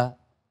पयला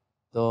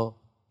तो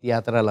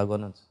तियात्रा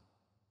लागूनच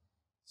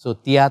सो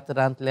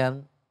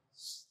तियात्रांतल्यान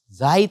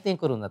जायतें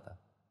करूं जाता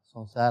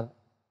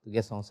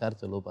तुगे संवसार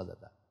चलोवपा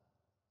जाता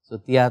सो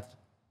तियात्र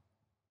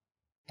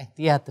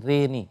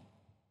रे न्ही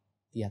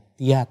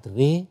तियात्र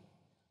रे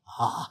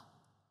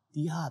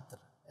तियात्र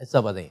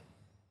अशें जाय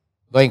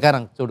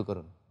गोंयकारांक चड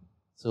करून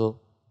सो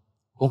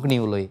कोंकणी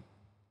उलय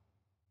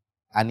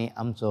आनी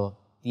आमचो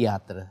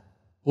तियात्र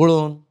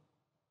पळोवन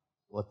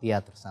हो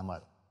तियात्र सांबाळ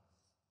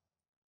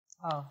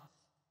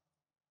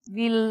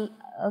We'll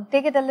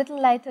take it a little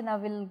lighter now.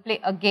 We'll play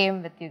a game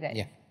with you guys.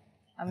 Yeah.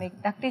 आमी एक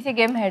धाकटीशी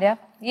गेम खेळया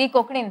ही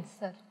कोंकणीन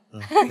सर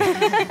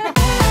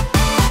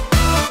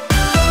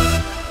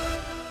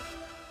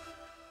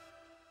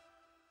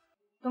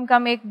तुमकां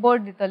आमी एक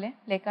बोर्ड दितले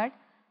प्ले कार्ड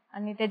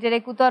आनी तेजेर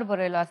एक उतर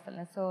बरयलो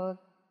आसतलें सो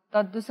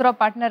तो दुसरो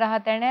पार्टनर आहा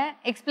तेणें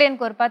एक्सप्लेन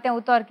करपा तें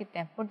उतर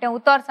कितें पूण तें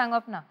उतर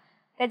सांगप ना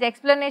तेजें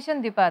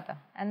एक्सप्लेनेशन दिवपा आतां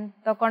आनी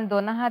तो कोण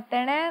दोन आहा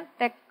तेणें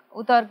तें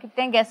उतर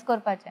कितें गॅस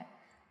करपाचें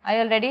आर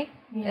यू रेडी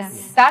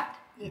स्टार्ट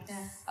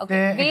ते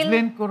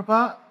एक्सप्लेन करपा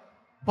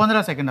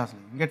 15 सेकंड आसली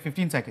you get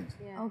 15 seconds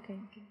okay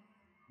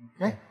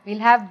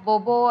we'll have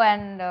Bobo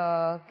and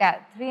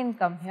Catherine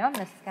come here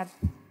Miss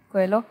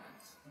Coelho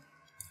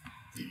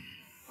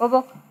Bobo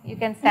you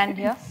can stand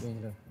here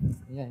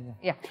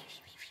yeah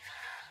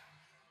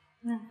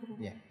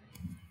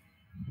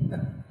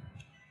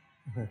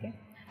okay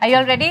are you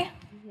all ready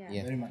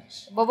yeah very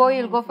much Bobo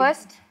you'll go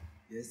first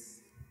yes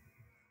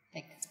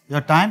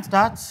your time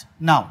starts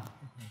now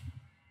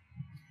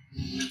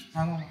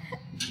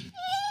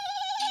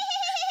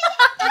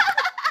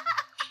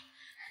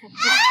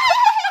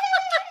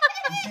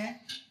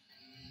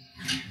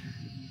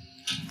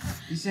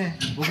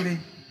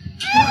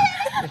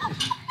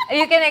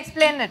you can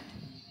explain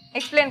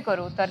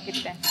करू उतर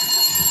कितें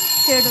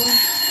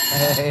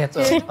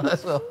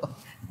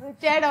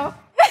Shadow.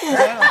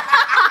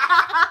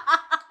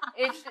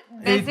 it's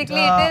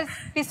basically it is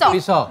piso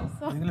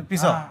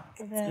piso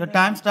your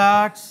time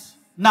starts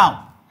now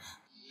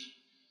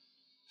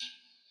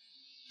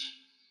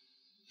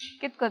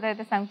कित कोताय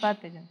ते सांगपाक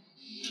तेजें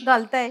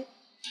घालताय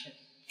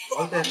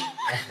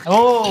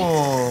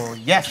oh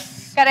yes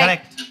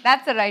correct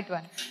that's the right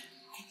one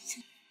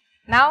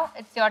now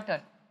it's your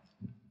turn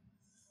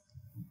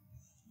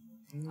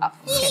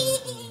okay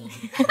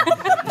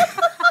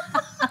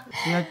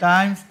your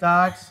time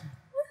starts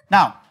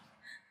now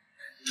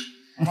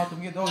अम्मा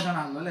तुमगे दोग जाण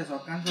आसलोले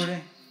सकाळी थोडे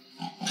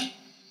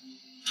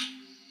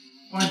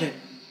कोण ते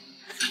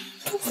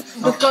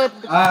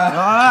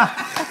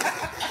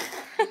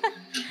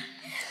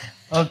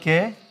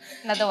okay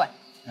another one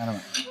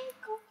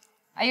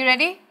are you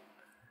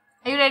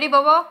ready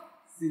Bobo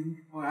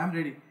Oh, I'm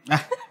ready.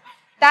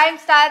 time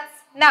starts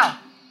now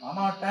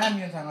Mama, time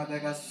येऊन सांगा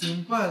तेका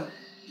सिंपल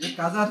एक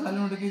काजार झाले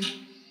म्हणतो की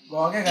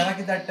गोगे घरा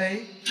किती धाडटाय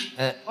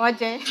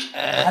ओजे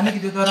आणि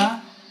किती उतरा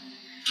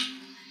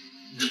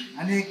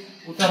आणि एक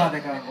उतरा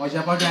तेका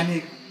ओज्या पावटी आणि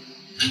एक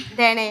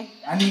देणे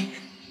आणि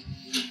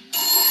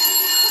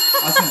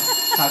असं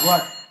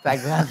सागवात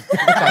लागना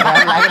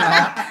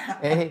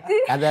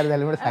काजार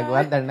झाले म्हणून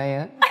सागवात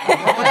धाडनाय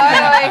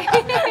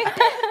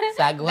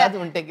सागवात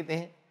म्हणते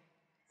कितें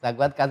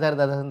सागवात काजार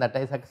दादा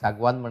धाडटाय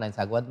सागवात म्हणाय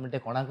सागवात म्हणते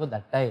कोणाकूच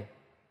धाडटाय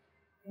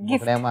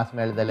मोकड्या मास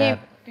मेळ जाल्यार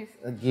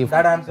गिफ्ट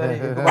दादा आम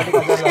सॉरी पाटी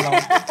काजार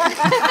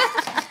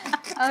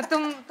झाला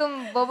तुम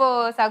बोबो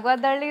सागवात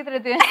धाडली रे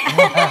तुवें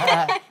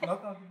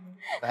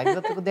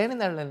सागवात तुका देणे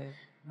धाडलेले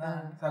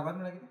सागवात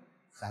म्हळ्यार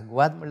कितें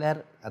सागवात म्हणल्यार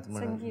आतां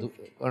म्हणून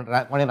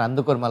कोणी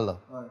रांदूकर मारलो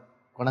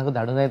कोणाकूच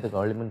धाडूं जाय तुका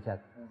व्हडल्या मनशाक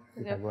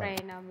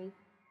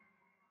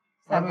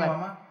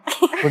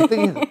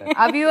Portuguese.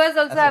 Our viewers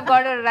also have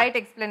got a right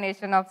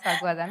explanation of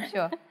Sagwad, I'm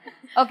sure.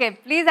 Okay,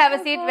 please have a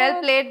seat.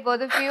 Well played,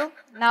 both of you.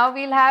 Now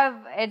we'll have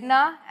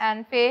Edna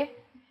and Faye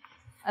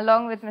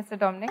along with Mr.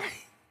 Domnic.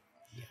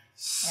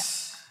 Yeah.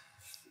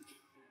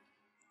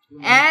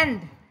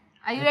 And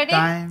are you ready?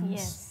 Time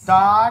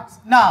starts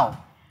now.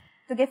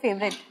 तुगे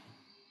favorite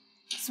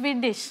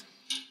sweet dish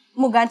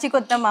मुगाची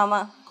कोत्ता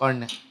मामा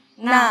कोण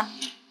ना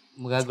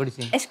मुगा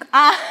गोडचे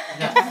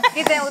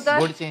कितें उतर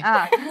गोडचे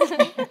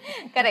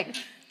correct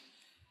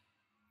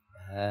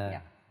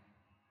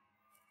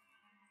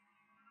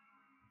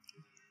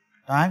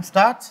Time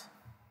starts.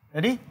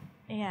 Ready?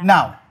 Yeah.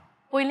 Now.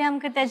 पहिले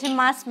आमकां त्याचे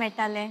मांस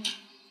मेळटाले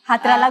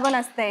हातरा लागून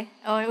आसताय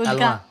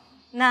उदका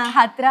ना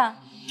हातरा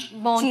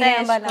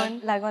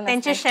लागून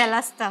त्यांचे शेल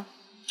आसता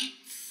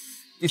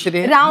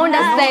तिसरे राउंड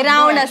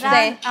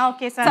असताय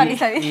ओके सॉरी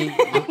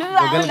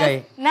गोगलगाय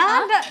ना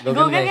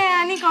गोगलगाय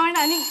आणि कोण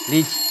आणि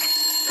reach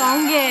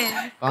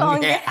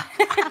कोंगे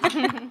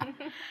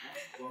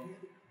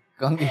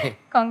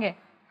Konge.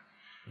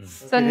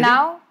 So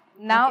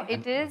now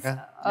it is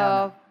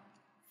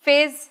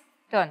Faye's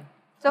turn.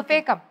 So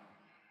Faye, come.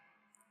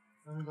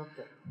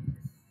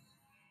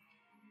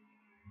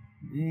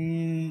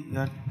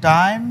 Your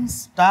time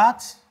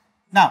starts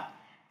now.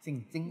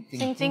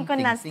 चिंग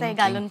कोण नाचताय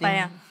घालून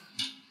पाया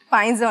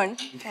 5 जण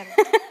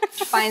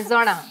 5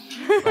 जाणां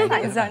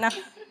 5 जण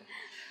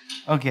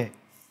Okay.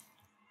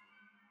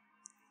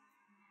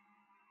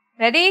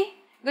 Ready?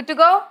 Good to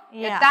go?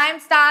 Yeah. Your time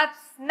starts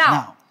now.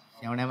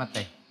 शेवण्या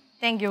मारताय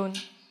तें घेऊन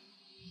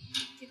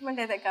कित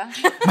म्हणटाय तेका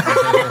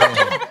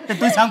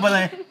तू सांग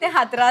पळय ते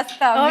हातरा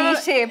आसता वी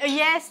शेप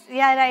येस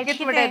या राइट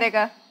कित म्हणटाय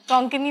तेका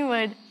कोंकणी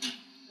वर्ड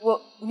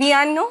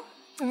वियान नो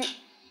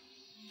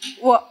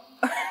वो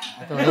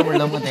आता उडो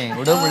म्हणलं मग ते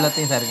उडो म्हणलं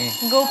ते सारखे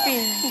गोपी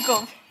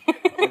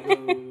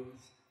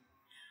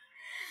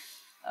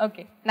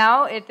Okay.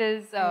 Now it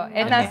is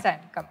Edna's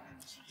time. Come.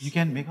 You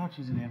can make out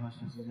she's an air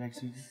hostess. Like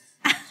she's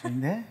in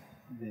there.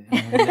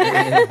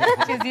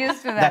 She's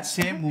used to That that.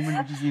 same movement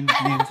which is in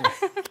names.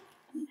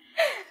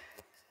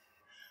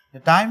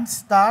 The time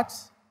starts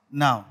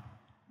now.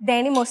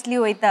 Deny mostly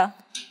वयता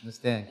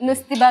नुस्तें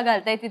नुस्तीबा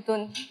घालताय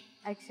तितून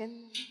action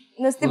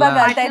नुस्तीबा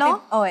घालताय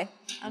हय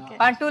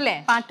Pantule.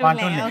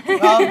 पाटुले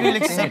We'll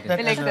accept that.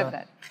 We'll as accept a-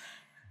 that.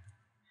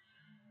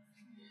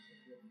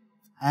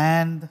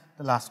 And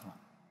the last one.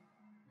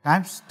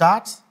 Time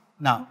starts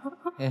now.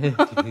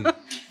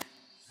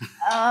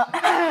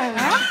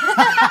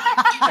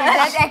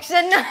 that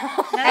action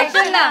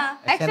Action na.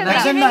 Action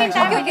na.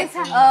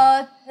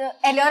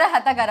 एलिओरा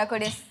हाता घरा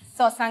कडेन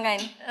सोसांगायन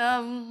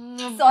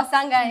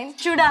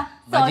चुडा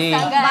भाजी.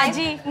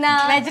 भाजी ना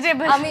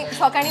वेजिटेबल आमी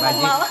सकाळी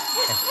मामा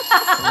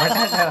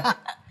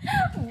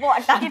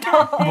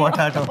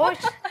Potato.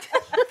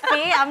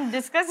 हे आम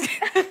discuss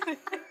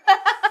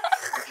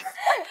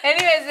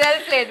Anyways, well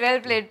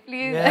played.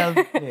 Please Well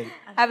played.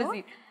 have a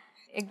seat.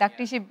 एक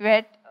धाकटीशी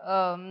भेट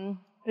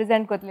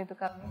present करतली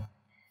तुका.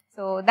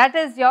 So that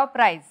is your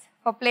prize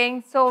for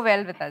playing so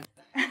well with us.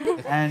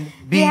 And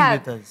being have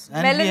with us.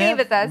 And Melanie we have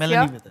with us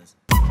Melanie here. with us.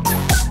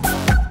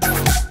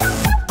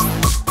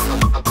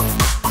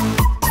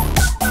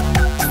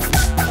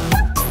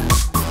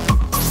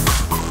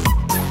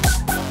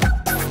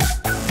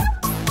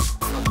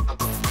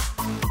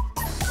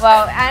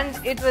 Wow, and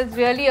it was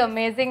really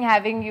amazing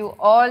having you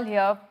all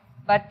here.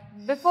 But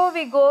before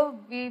we go,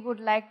 we would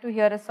like to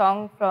hear a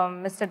song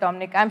from Mr.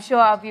 Domnic. I'm sure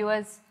our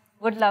viewers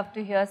would love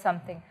to hear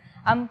something.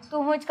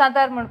 तू हुंच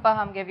कांतार म्हणपा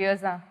आमगे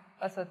व्ह्युअर्सां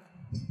असोत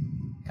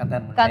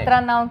कांतरा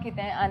नांव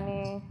कितें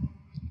आनी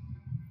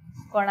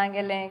कोणा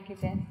गेलें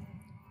कितें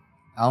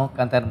हांव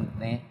कांतार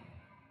म्हणलें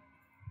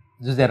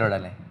जुजे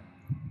रोडालें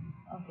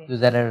ओके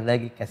जुजा रोडा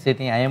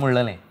कॅसेटी हांवें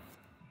म्हणलेलें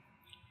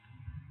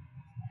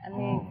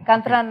आनी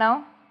कांतरा नांव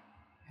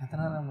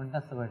कांतरा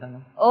म्हणटात तो बेटा न्हू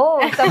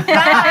Oh,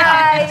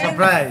 surprise!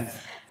 Surprise.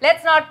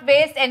 Let's not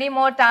waste any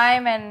more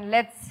time and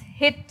let's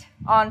hit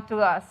on to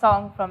a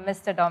song from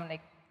Mr. Domnic.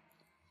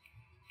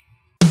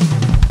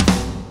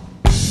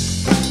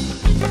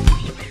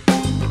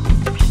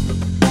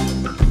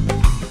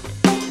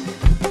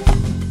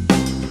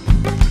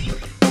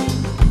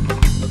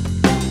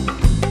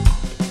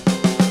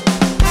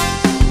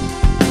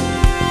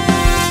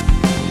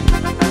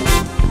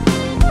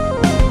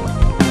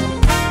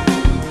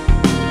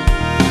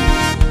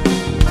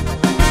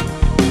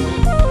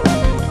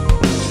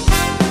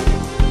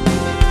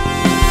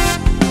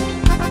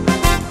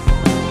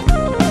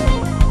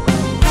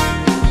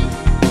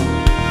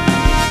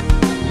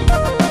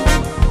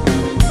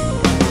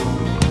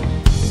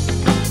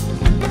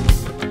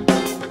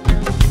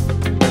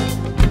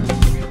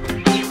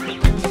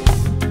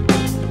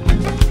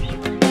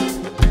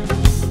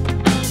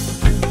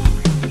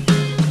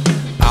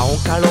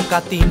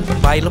 कातीन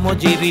बायल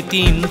म्हजे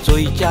रितीन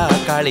सोयच्या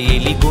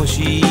काळयेली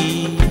गोशी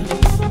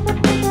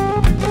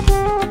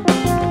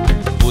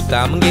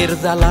भुतामगेर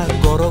जाला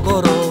गोरो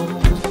गोरो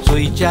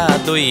सोयच्या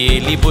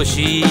दोयेली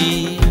बशी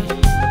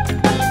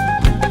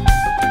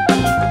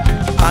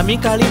आमी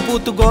काळी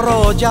पूत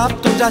गोरो जाप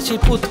तुजाशी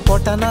पूत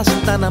पोटान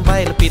आसतना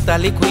बायल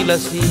पिताली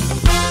खुयलसी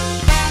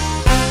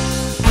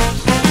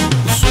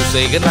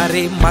सुसेग ना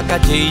रे म्हाका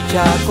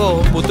जयच्या को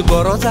पूत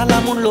गोरो जाला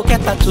म्हूण लोक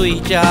येता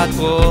चोयच्या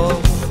को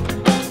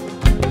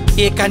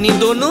एक आनी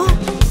दोन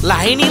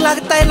लायनी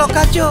लागताय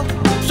लोकांच्यो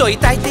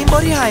चोयताय ती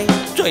बरी हाय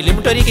चोयली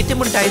म्हणटरी कितें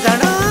म्हणटाय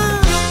जाणा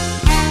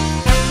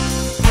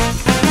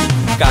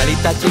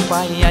काळिताची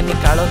पाय आणि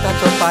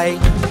काळोताचो पाय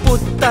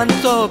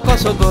पुत्तांचो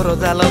कसो गोरो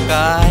जालो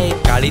काय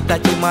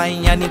काळिताची माय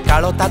आणि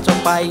काळोताचो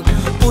पाय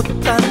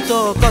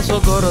पुत्तांचो कसो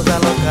गोरो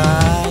जालो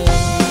काय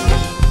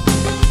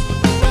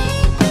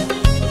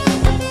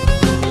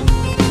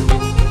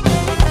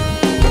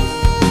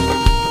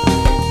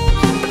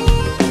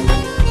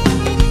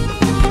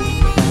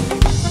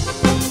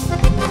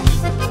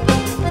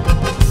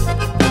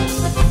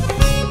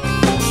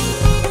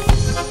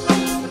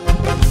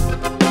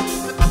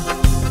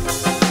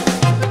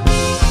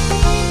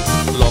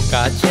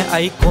लोकाचे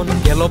आयकून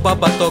गेलो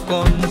बाबा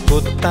तोकोन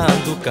पुत्तां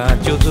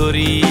दुखाच्यो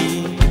जोरी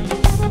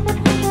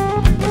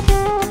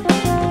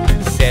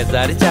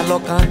शेजारच्या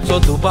लोकांचो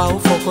दुबाव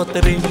फकत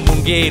रे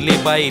मुंगेले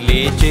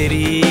बायले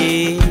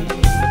चेरी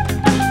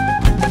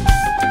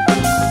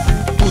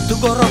पुत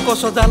गोरो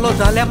कसो जालो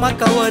जाल्यार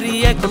म्हाका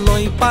वरी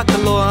एकलोय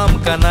पाकलो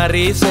आमकां ना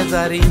रे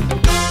शेजारी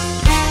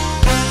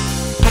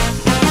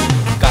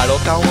काळो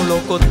कावळो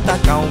कोत्ता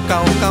काव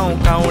काव काव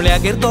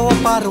कावळ्यागेर दो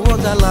पारवो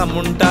जाला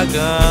म्हणटा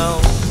गांव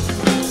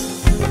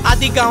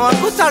आदी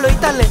गांवांकूच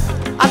चाळयताले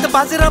आतां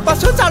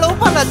बाजारापासून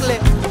चाळोवपाक लागले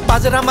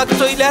बाजारा म्हाका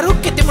चोयल्यार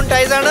कितें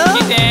म्हणटाय जाण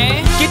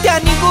कितें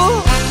आनी गो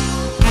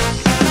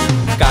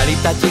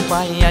काळिताची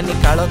पाय आनी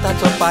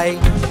काळोताचो पाय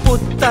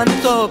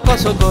पुत्तांचो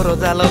कसो गोरो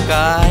जालो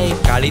काय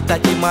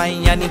काळिताची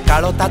माय आनी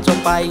काळोताचो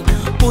पाय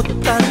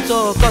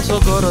पुत्तांचो कसो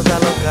गोरो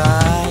जालो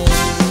काय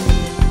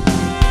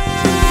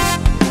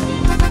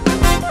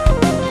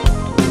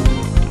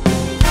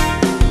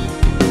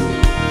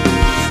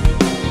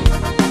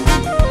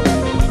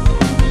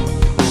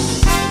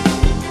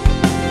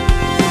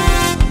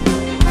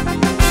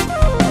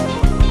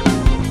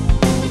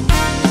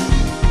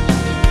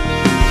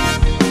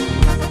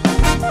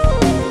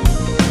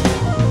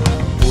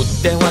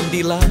देवान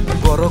दिला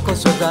गोरो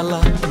कसो जाला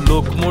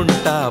लोक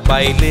म्हणटा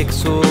बायलेक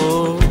सो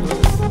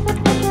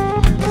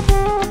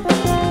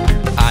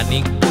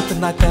आनीक पूत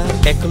नाका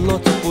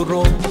एकलोच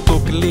पुरो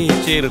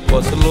तकलेचेर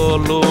कसलो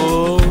लो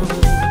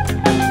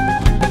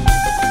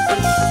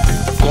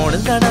कोण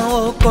जाणा हो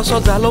कसो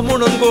जालो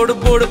म्हणून गोड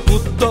बोड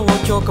पुत्तो हो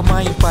चोक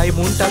माय पाय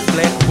म्हणटात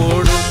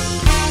ब्लॅकबोर्ड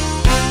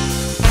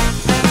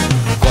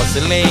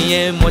कसले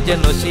ये म्हजें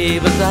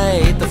नशीब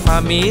जायत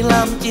फामील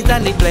आमची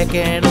जाली ब्लॅक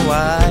एंड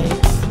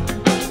व्हायट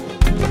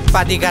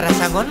पातिकारां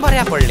सांगून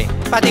बऱ्या पडले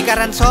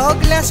पातिकारान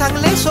सगल्या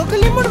सांगले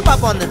सगली म्हणपा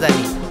बंद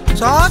जाली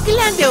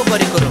सगल्यांक देव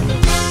बरें करूं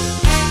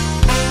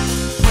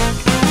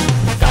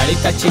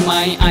काळिताची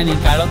माय आनी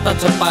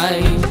काळोताचो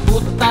पाय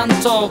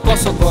पुत्तांचो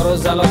कसो गोरो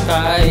जालो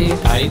काय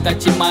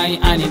काळिताची माय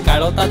आनी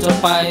काळोताचो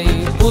पाय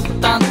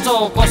पुत्तांचो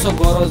कसो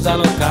गोरो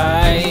जालो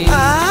काय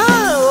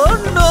oh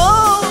no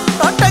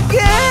not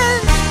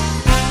again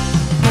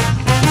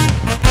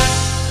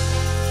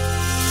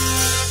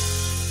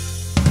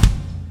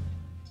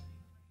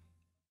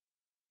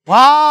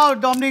wow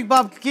Dominic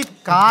बाब की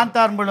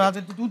कांतार म्हणून आता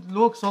तू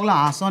लोक सगळं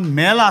हांसोन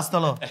मेला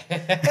आसतलो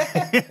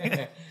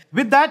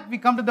with that we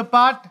come to the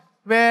part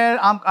where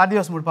आमक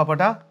आदिवास म्हणपा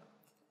पडटा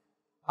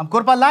आम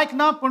करपा लायक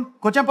ना पूण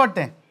कोचें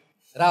पडटें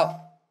राव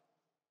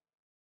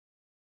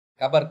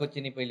काबार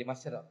कोचिनी पयली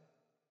मातशें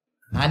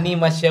राव आनी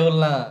मातशें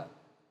उरलां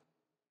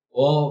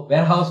हो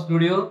वेअरहाउस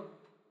स्टुडिओ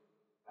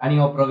आनी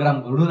हो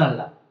प्रोग्राम घडून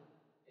हाडला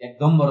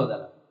एकदम बरो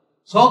जाला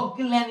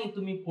सगल्यांनी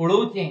तुमी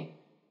पळोवचें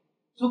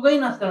चुकय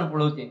नासतना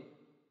पळोवचें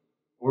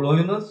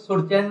पळोवनूच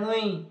सोडचें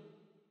न्हय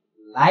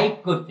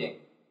लायक करचें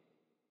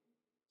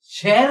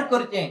शेअर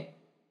करचें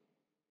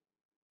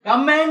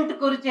कमेंट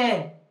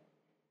करचें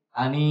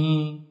आनी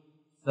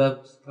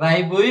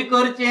सबस्क्रायबूय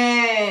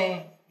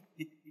करचें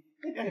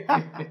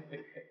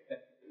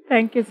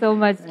Thank you so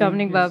much,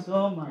 Domnic Bab. So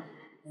much.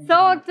 So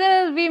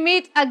till we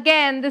meet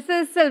again, this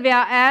is Silvia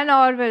and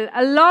Aurvile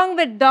along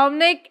with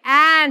Domnic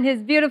and his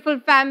beautiful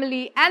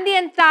family and the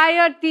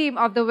entire team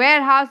of the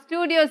Warehouse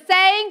Studio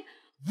saying,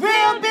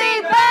 we'll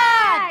be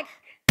back!